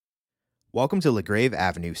Welcome to LaGrave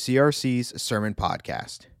Avenue CRC's Sermon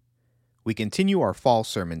Podcast. We continue our fall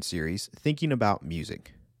sermon series thinking about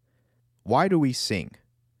music. Why do we sing?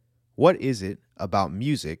 What is it about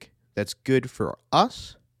music that's good for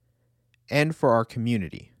us and for our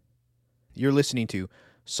community? You're listening to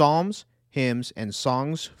Psalms, Hymns, and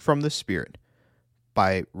Songs from the Spirit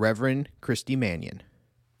by Reverend Christy Mannion.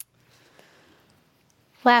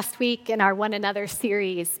 Last week in our One Another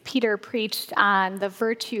series, Peter preached on the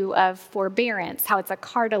virtue of forbearance, how it's a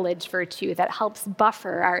cartilage virtue that helps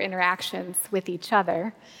buffer our interactions with each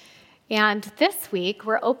other. And this week,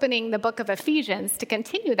 we're opening the book of Ephesians to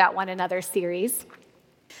continue that One Another series.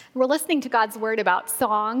 We're listening to God's word about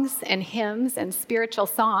songs and hymns and spiritual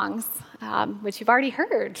songs, which you've already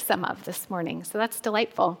heard some of this morning, so that's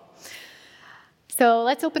delightful. So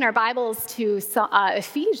let's open our Bibles to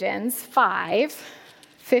Ephesians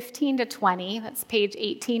 5:15 to 20. That's page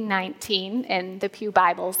 1819 in the Pew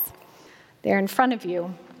Bibles. They're in front of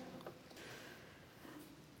you.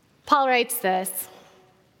 Paul writes this: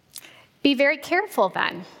 "Be very careful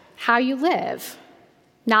then how you live,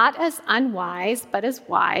 not as unwise, but as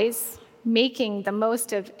wise, making the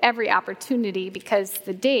most of every opportunity because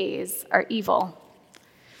the days are evil.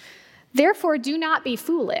 Therefore, do not be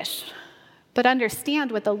foolish, but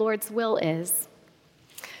understand what the Lord's will is.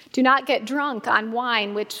 Do not get drunk on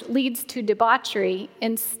wine, which leads to debauchery.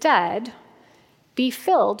 Instead, be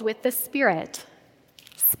filled with the Spirit,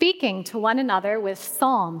 speaking to one another with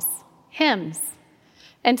psalms, hymns,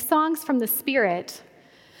 and songs from the Spirit.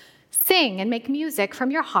 Sing and make music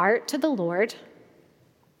from your heart to the Lord,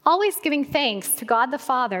 always giving thanks to God the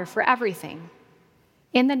Father for everything,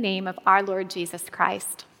 in the name of our Lord Jesus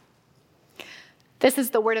Christ." This is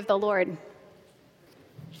the word of the Lord.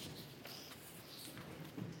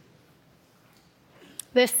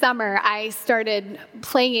 This summer, I started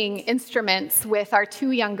playing instruments with our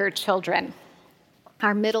two younger children.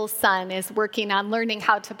 Our middle son is working on learning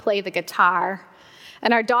how to play the guitar,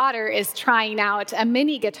 and our daughter is trying out a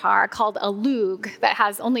mini guitar called a Loog that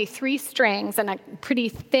has only 3 strings and a pretty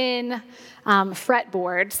thin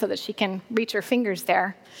fretboard so that she can reach her fingers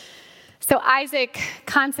there. So Isaac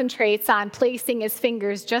concentrates on placing his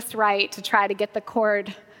fingers just right to try to get the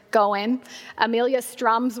chord going. Amelia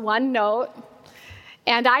strums one note,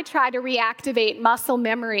 and I try to reactivate muscle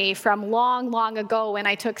memory from long, long ago when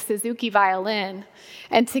I took Suzuki violin.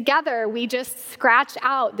 And together, we just scratch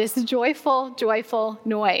out this joyful, joyful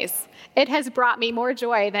noise. It has brought me more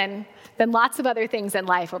joy than lots of other things in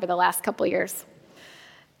life over the last couple years.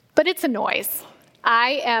 But it's a noise.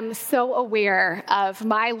 I am so aware of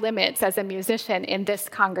my limits as a musician in this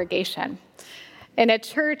congregation. In a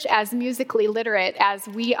church as musically literate as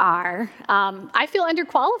we are, I feel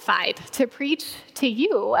underqualified to preach to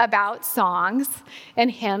you about songs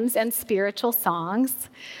and hymns and spiritual songs.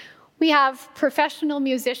 We have professional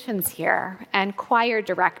musicians here and choir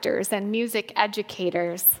directors and music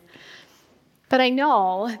educators. But I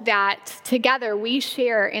know that together we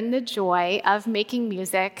share in the joy of making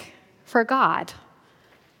music for God.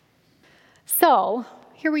 So,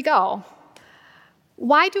 here we go.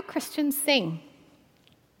 Why do Christians sing?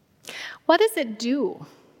 What does it do?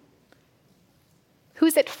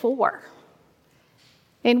 Who's it for?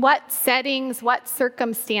 In what settings, what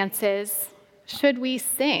circumstances should we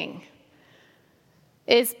sing?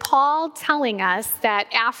 Is Paul telling us that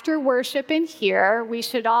after worship in here, we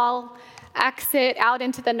should all exit out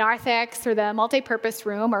into the narthex or the multipurpose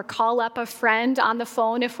room or call up a friend on the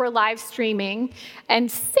phone if we're live streaming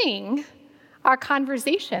and sing our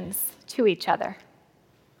conversations to each other?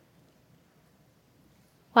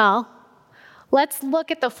 Well, let's look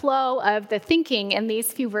at the flow of the thinking in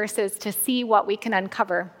these few verses to see what we can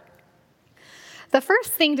uncover. The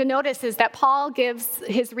first thing to notice is that Paul gives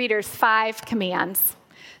his readers 5 commands.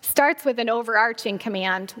 Starts with an overarching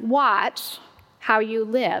command: watch how you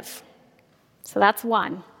live. So that's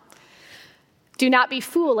 1. Do not be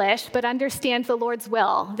foolish, but understand the Lord's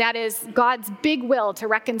will. That is God's big will to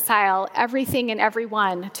reconcile everything and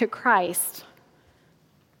everyone to Christ.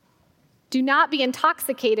 Do not be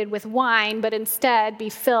intoxicated with wine, but instead be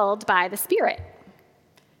filled by the Spirit.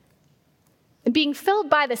 And being filled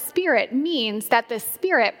by the Spirit means that the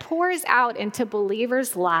Spirit pours out into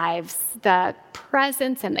believers' lives the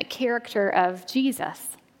presence and the character of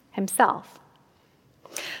Jesus himself.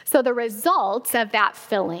 So the results of that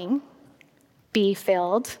filling, be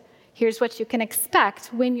filled, here's what you can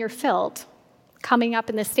expect when you're filled, coming up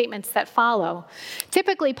in the statements that follow.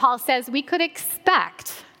 Typically, Paul says we could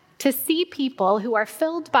expect to see people who are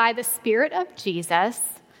filled by the Spirit of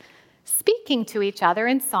Jesus speaking to each other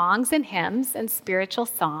in songs and hymns and spiritual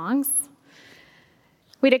songs,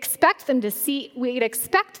 We'd expect them to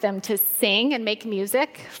sing and make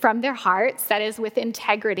music from their hearts, that is, with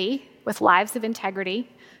integrity, with lives of integrity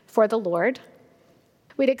for the Lord.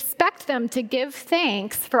 We'd expect them to give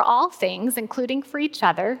thanks for all things, including for each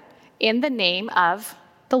other, in the name of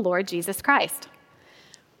the Lord Jesus Christ.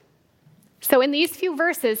 So in these few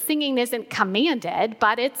verses, singing isn't commanded,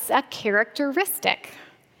 but it's a characteristic.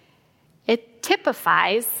 It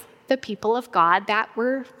typifies the people of God that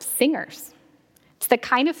were singers. It's the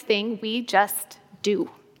kind of thing we just do.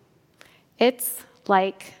 It's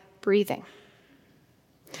like breathing.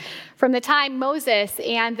 From the time Moses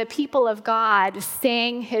and the people of God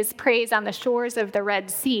sang his praise on the shores of the Red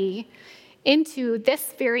Sea into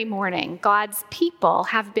this very morning, God's people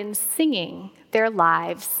have been singing their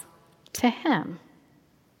lives to him.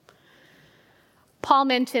 Paul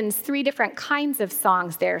mentions 3 different kinds of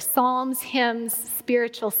songs there: psalms, hymns,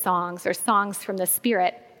 spiritual songs, or songs from the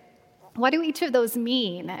Spirit. What do each of those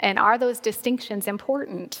mean, and are those distinctions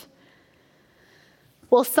important?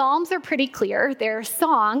 Well, psalms are pretty clear. They're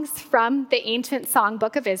songs from the ancient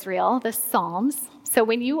songbook of Israel, the Psalms. So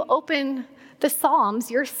when you open the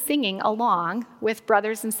Psalms, you're singing along with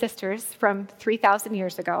brothers and sisters from 3,000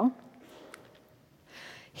 years ago.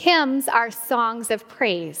 Hymns are songs of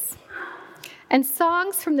praise. And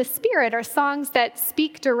songs from the Spirit are songs that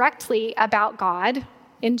speak directly about God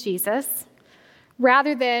in Jesus,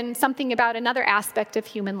 rather than something about another aspect of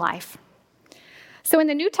human life. So in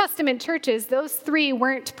the New Testament churches, those 3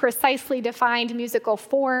 weren't precisely defined musical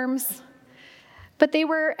forms, but they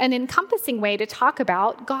were an encompassing way to talk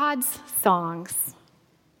about God's songs.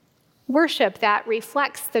 Worship that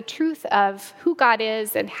reflects the truth of who God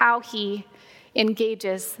is and how he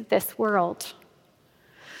engages this world.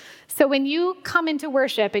 So when you come into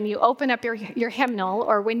worship and you open up your hymnal,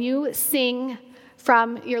 or when you sing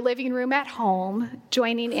from your living room at home,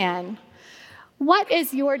 joining in, what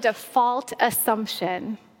is your default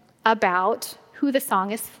assumption about who the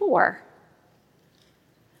song is for?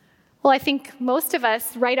 Well, I think most of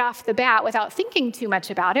us, right off the bat, without thinking too much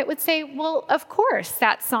about it, would say, well, of course,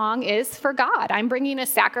 that song is for God. I'm bringing a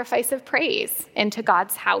sacrifice of praise into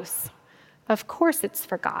God's house. Of course it's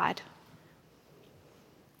for God.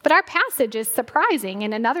 But our passage is surprising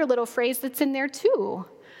in another little phrase that's in there too.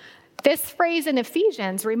 This phrase in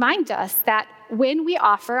Ephesians reminds us that when we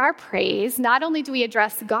offer our praise, not only do we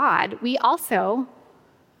address God, we also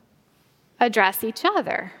address each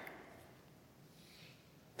other.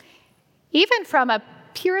 Even from a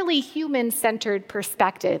purely human-centered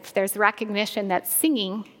perspective, there's recognition that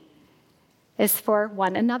singing is for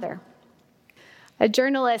one another. A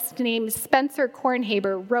journalist named Spencer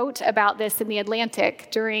Kornhaber wrote about this in The Atlantic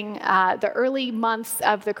during the early months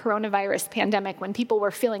of the coronavirus pandemic, when people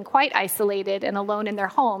were feeling quite isolated and alone in their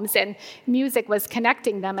homes, and music was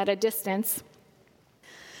connecting them at a distance.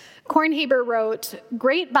 Kornhaber wrote,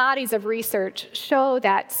 "Great bodies of research show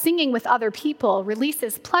that singing with other people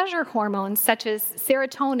releases pleasure hormones such as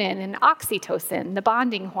serotonin and oxytocin, the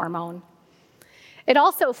bonding hormone. It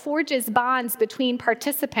also forges bonds between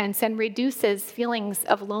participants and reduces feelings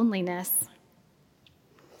of loneliness."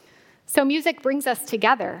 So music brings us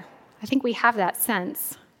together. I think we have that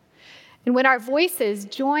sense. And when our voices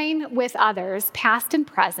join with others, past and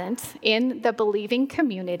present, in the believing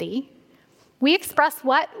community, we express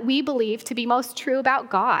what we believe to be most true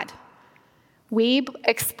about God. We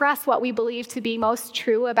express what we believe to be most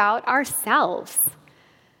true about ourselves.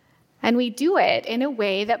 And we do it in a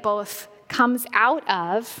way that both comes out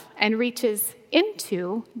of and reaches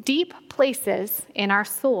into deep places in our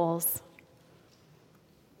souls.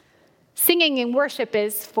 Singing in worship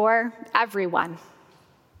is for everyone.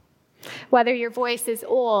 Whether your voice is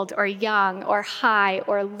old or young or high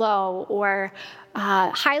or low or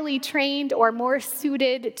highly trained or more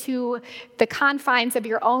suited to the confines of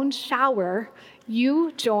your own shower,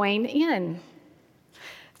 you join in.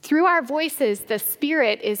 Through our voices, the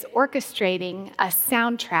Spirit is orchestrating a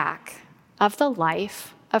soundtrack of the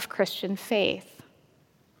life of Christian faith.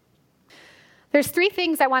 There's 3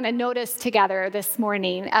 things I want to notice together this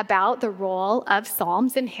morning about the role of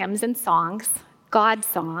psalms and hymns and songs, God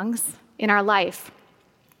songs, in our life.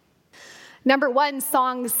 Number 1,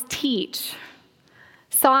 songs teach.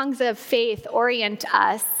 Songs of faith orient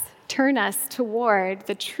us, turn us toward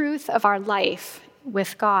the truth of our life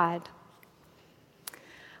with God.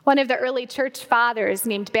 One of the early church fathers,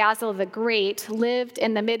 named Basil the Great, lived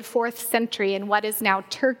in the mid-4th century in what is now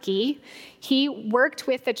Turkey. He worked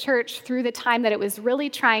with the church through the time that it was really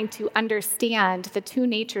trying to understand the 2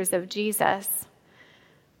 natures of Jesus.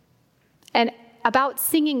 And about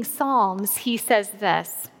singing psalms, he says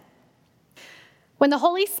this: When the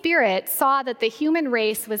Holy Spirit saw that the human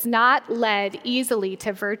race was not led easily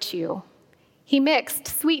to virtue, he mixed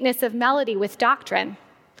sweetness of melody with doctrine,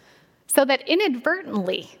 so that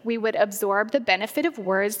inadvertently we would absorb the benefit of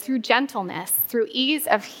words through gentleness, through ease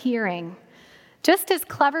of hearing, just as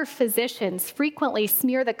clever physicians frequently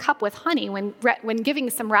smear the cup with honey when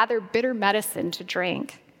giving some rather bitter medicine to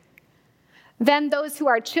drink. Then those who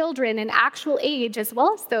are children in actual age, as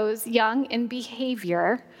well as those young in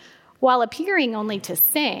behavior, while appearing only to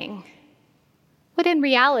sing, would in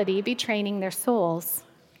reality be training their souls.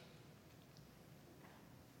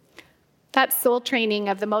 That's soul training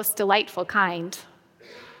of the most delightful kind.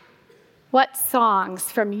 What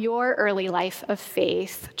songs from your early life of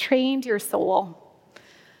faith trained your soul,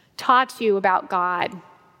 taught you about God,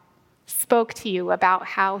 spoke to you about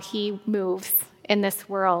how he moves in this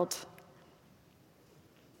world?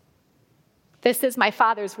 This is my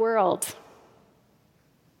Father's world.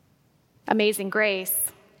 Amazing grace.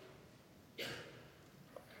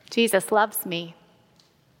 Jesus loves me.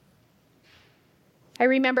 I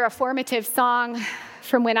remember a formative song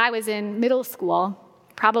from when I was in middle school.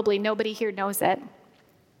 Probably nobody here knows it.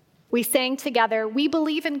 We sang together, "We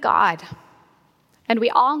believe in God, and we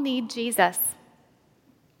all need Jesus,"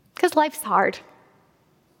 because life's hard,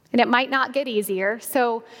 and it might not get easier.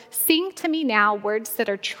 So sing to me now words that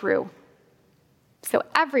are true, so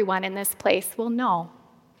everyone in this place will know.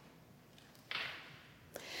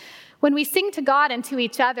 When we sing to God and to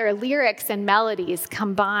each other, lyrics and melodies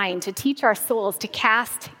combine to teach our souls to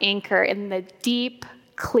cast anchor in the deep,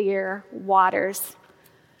 clear waters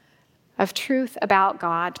of truth about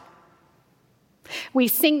God. We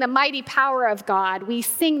sing the mighty power of God. We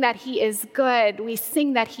sing that he is good. We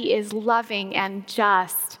sing that he is loving and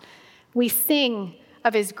just. We sing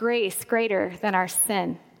of his grace greater than our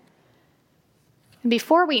sin. And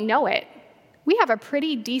before we know it, we have a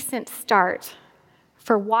pretty decent start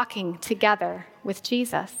for walking together with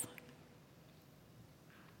Jesus.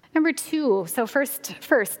 Number 2, so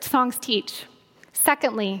first, songs teach.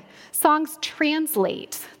 Secondly, songs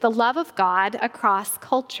translate the love of God across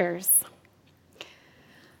cultures.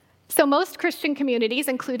 So most Christian communities,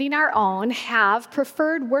 including our own, have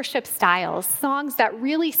preferred worship styles, songs that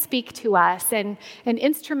really speak to us, and an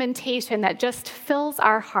instrumentation that just fills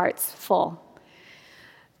our hearts full.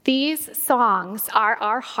 These songs are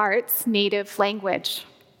our heart's native language.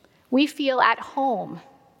 We feel at home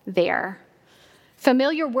there.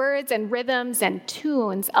 Familiar words and rhythms and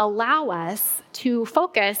tunes allow us to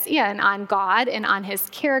focus in on God and on his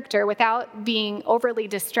character without being overly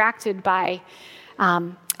distracted by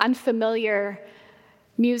unfamiliar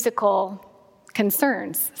musical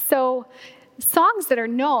concerns. So songs that are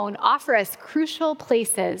known offer us crucial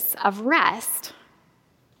places of rest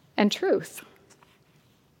and truth.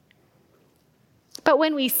 But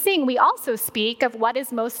when we sing, we also speak of what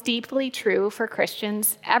is most deeply true for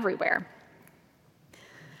Christians everywhere.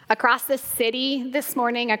 Across the city this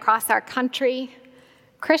morning, across our country,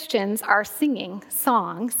 Christians are singing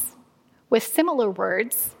songs with similar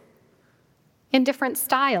words in different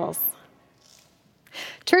styles.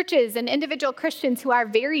 Churches and individual Christians who are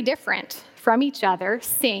very different from each other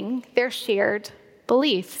sing their shared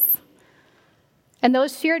beliefs. And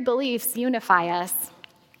those shared beliefs unify us.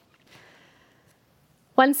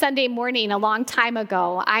 One Sunday morning, a long time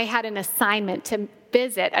ago, I had an assignment to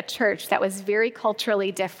visit a church that was very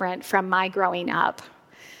culturally different from my growing up.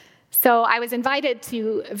 So I was invited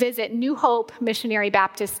to visit New Hope Missionary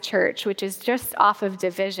Baptist Church, which is just off of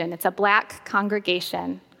Division. It's a Black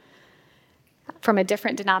congregation from a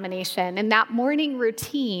different denomination. And that morning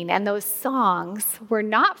routine and those songs were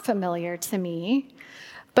not familiar to me,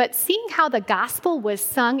 but seeing how the gospel was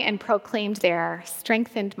sung and proclaimed there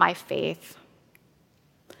strengthened my faith.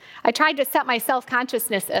 I tried to set my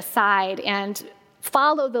self-consciousness aside and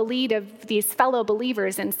follow the lead of these fellow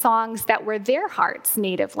believers in songs that were their heart's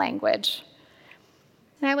native language.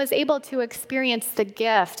 And I was able to experience the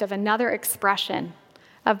gift of another expression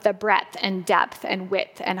of the breadth and depth and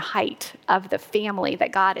width and height of the family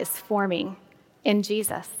that God is forming in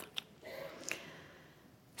Jesus.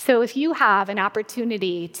 So if you have an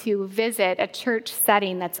opportunity to visit a church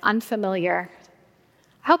setting that's unfamiliar,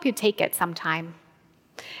 I hope you take it sometime.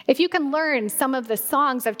 If you can learn some of the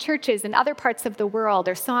songs of churches in other parts of the world,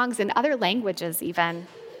 or songs in other languages even,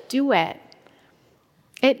 do it.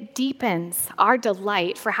 It deepens our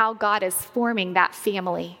delight for how God is forming that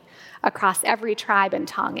family across every tribe and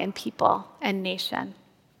tongue and people and nation.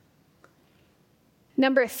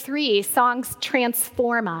 Number 3, songs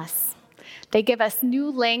transform us. They give us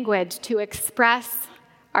new language to express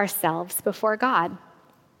ourselves before God.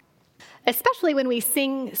 especially when we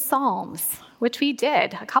sing psalms, which we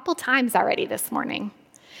did a couple times already this morning.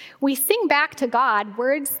 We sing back to God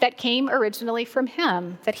words that came originally from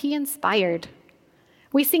him, that he inspired.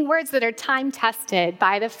 We sing words that are time-tested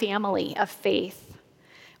by the family of faith.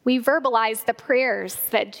 We verbalize the prayers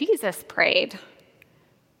that Jesus prayed.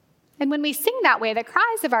 And when we sing that way, the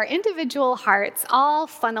cries of our individual hearts all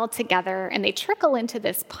funnel together, and they trickle into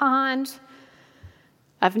this pond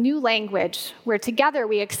of new language where together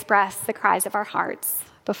we express the cries of our hearts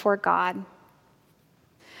before God.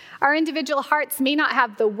 Our individual hearts may not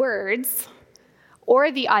have the words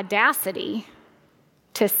or the audacity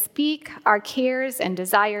to speak our cares and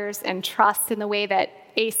desires and trust in the way that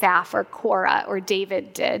Asaph or Korah or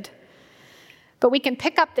David did. But we can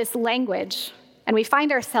pick up this language and we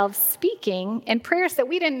find ourselves speaking in prayers that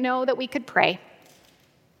we didn't know that we could pray.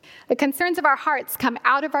 The concerns of our hearts come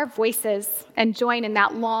out of our voices and join in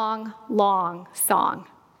that long, long song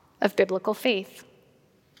of biblical faith.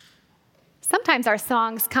 Sometimes our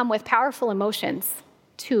songs come with powerful emotions,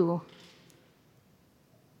 too.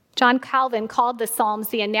 John Calvin called the Psalms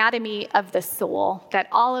the anatomy of the soul, that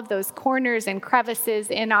all of those corners and crevices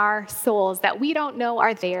in our souls that we don't know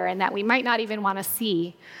are there and that we might not even want to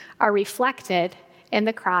see are reflected in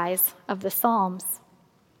the cries of the Psalms.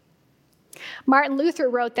 Martin Luther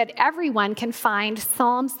wrote that everyone can find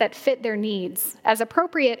psalms that fit their needs, as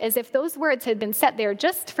appropriate as if those words had been set there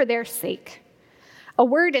just for their sake. A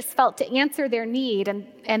word is felt to answer their need,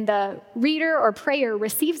 and the reader or prayer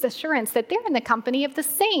receives assurance that they're in the company of the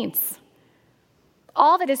saints.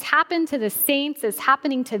 All that has happened to the saints is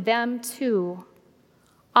happening to them too.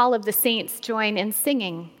 All of the saints join in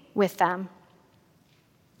singing with them.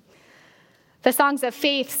 The songs of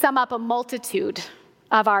faith sum up a multitude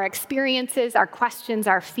of our experiences, our questions,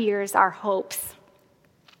 our fears, our hopes.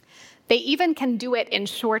 They even can do it in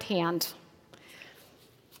shorthand.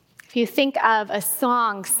 If you think of a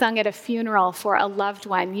song sung at a funeral for a loved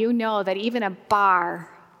one, you know that even a bar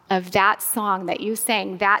of that song that you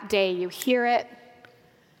sang that day, you hear it,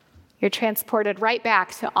 you're transported right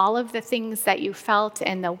back to all of the things that you felt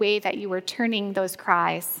and the way that you were turning those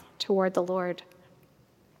cries toward the Lord.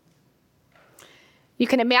 You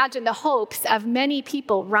can imagine the hopes of many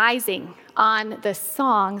people rising on the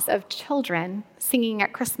songs of children singing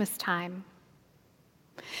at Christmas time.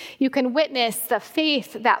 You can witness the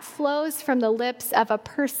faith that flows from the lips of a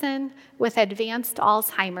person with advanced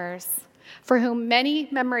Alzheimer's, for whom many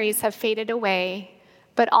memories have faded away,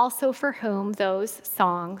 but also for whom those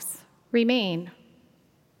songs remain.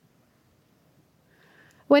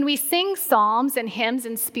 When we sing psalms and hymns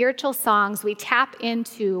and spiritual songs, we tap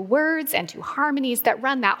into words and to harmonies that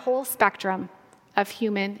run that whole spectrum of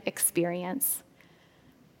human experience.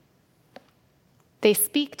 They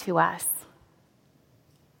speak to us.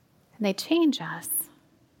 And they change us.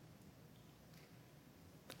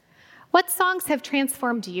 What songs have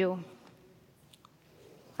transformed you?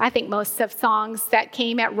 I think most of songs that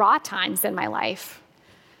came at raw times in my life.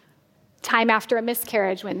 Time after a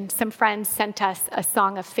miscarriage when some friends sent us a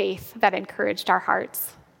song of faith that encouraged our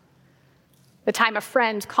hearts. The time a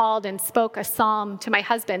friend called and spoke a psalm to my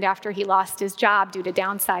husband after he lost his job due to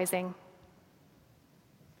downsizing.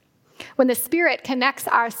 When the Spirit connects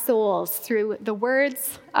our souls through the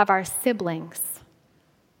words of our siblings,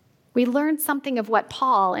 we learn something of what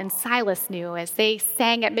Paul and Silas knew as they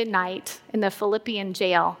sang at midnight in the Philippian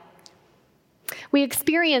jail. We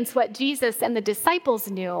experience what Jesus and the disciples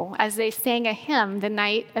knew as they sang a hymn the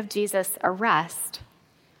night of Jesus' arrest.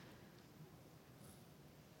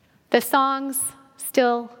 The songs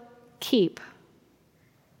still keep.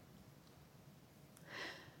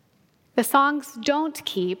 The songs don't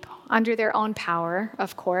keep under their own power,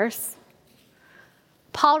 of course.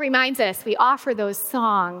 Paul reminds us we offer those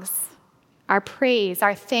songs, our praise,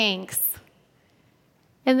 our thanks,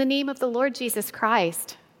 in the name of the Lord Jesus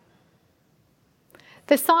Christ.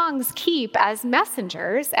 The songs keep as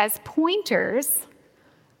messengers, as pointers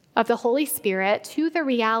of the Holy Spirit to the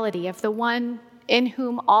reality of the one in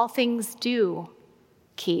whom all things do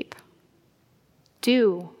keep,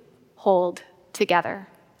 do hold together.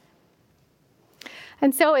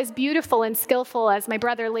 And so as beautiful and skillful as my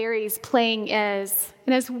brother Larry's playing is,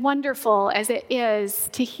 and as wonderful as it is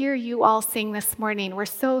to hear you all sing this morning, we're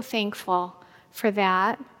so thankful for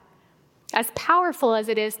that. As powerful as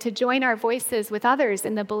it is to join our voices with others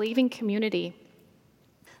in the believing community,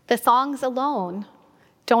 the songs alone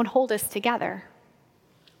don't hold us together.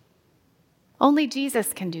 Only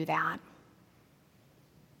Jesus can do that,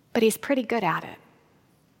 but he's pretty good at it.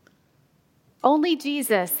 Only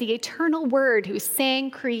Jesus, the eternal Word who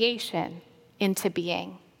sang creation into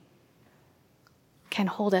being, can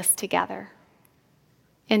hold us together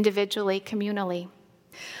individually, communally.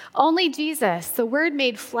 Only Jesus, the Word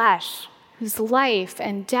made flesh, whose life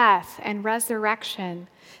and death and resurrection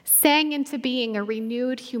sang into being a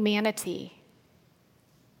renewed humanity,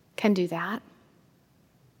 can do that.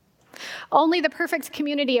 Only the perfect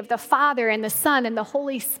community of the Father and the Son and the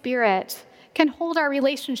Holy Spirit can hold our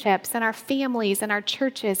relationships and our families and our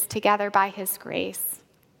churches together by his grace.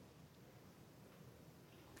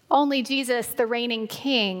 Only Jesus, the reigning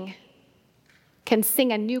King, can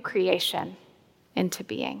sing a new creation into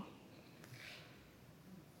being.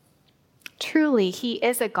 Truly, he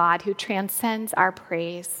is a God who transcends our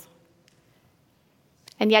praise,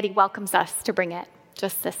 and yet he welcomes us to bring it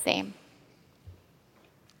just the same.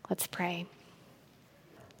 Let's pray.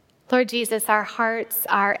 Lord Jesus, our hearts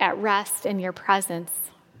are at rest in your presence,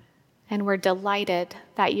 and we're delighted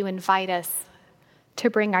that you invite us to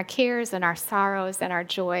bring our cares and our sorrows and our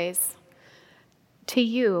joys to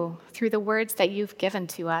you through the words that you've given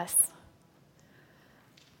to us.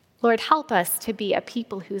 Lord, help us to be a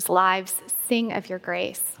people whose lives sing of your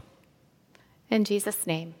grace. In Jesus'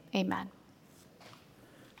 name, amen.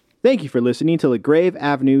 Thank you for listening to the Grave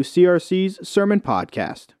Avenue CRC's Sermon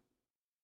Podcast.